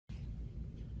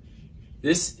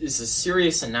This is a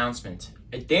serious announcement.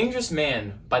 A dangerous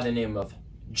man by the name of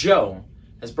Joe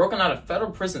has broken out of federal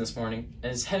prison this morning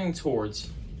and is heading towards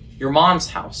your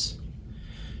mom's house.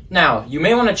 Now, you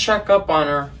may want to check up on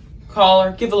her, call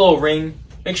her, give a little ring,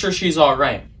 make sure she's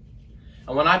alright.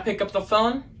 And when I pick up the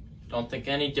phone, don't think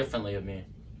any differently of me.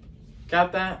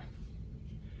 Got that?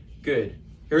 Good.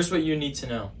 Here's what you need to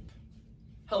know.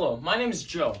 Hello, my name is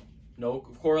Joe. No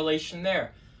correlation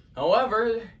there.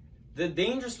 However, the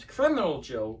dangerous criminal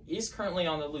Joe is currently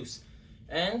on the loose.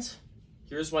 And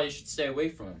here's why you should stay away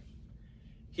from him.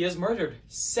 He has murdered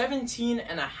 17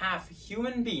 and a half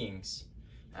human beings.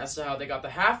 As to how they got the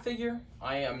half figure,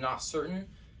 I am not certain.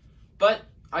 But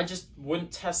I just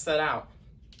wouldn't test that out.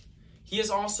 He has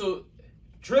also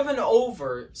driven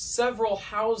over several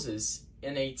houses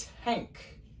in a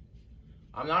tank.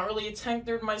 I'm not really a tank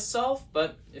nerd myself,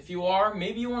 but if you are,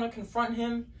 maybe you want to confront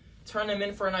him, turn him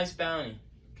in for a nice bounty.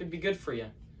 Could be good for you.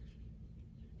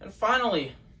 And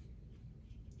finally,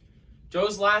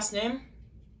 Joe's last name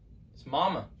is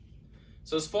Mama.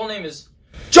 So his full name is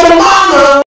Joe Mama!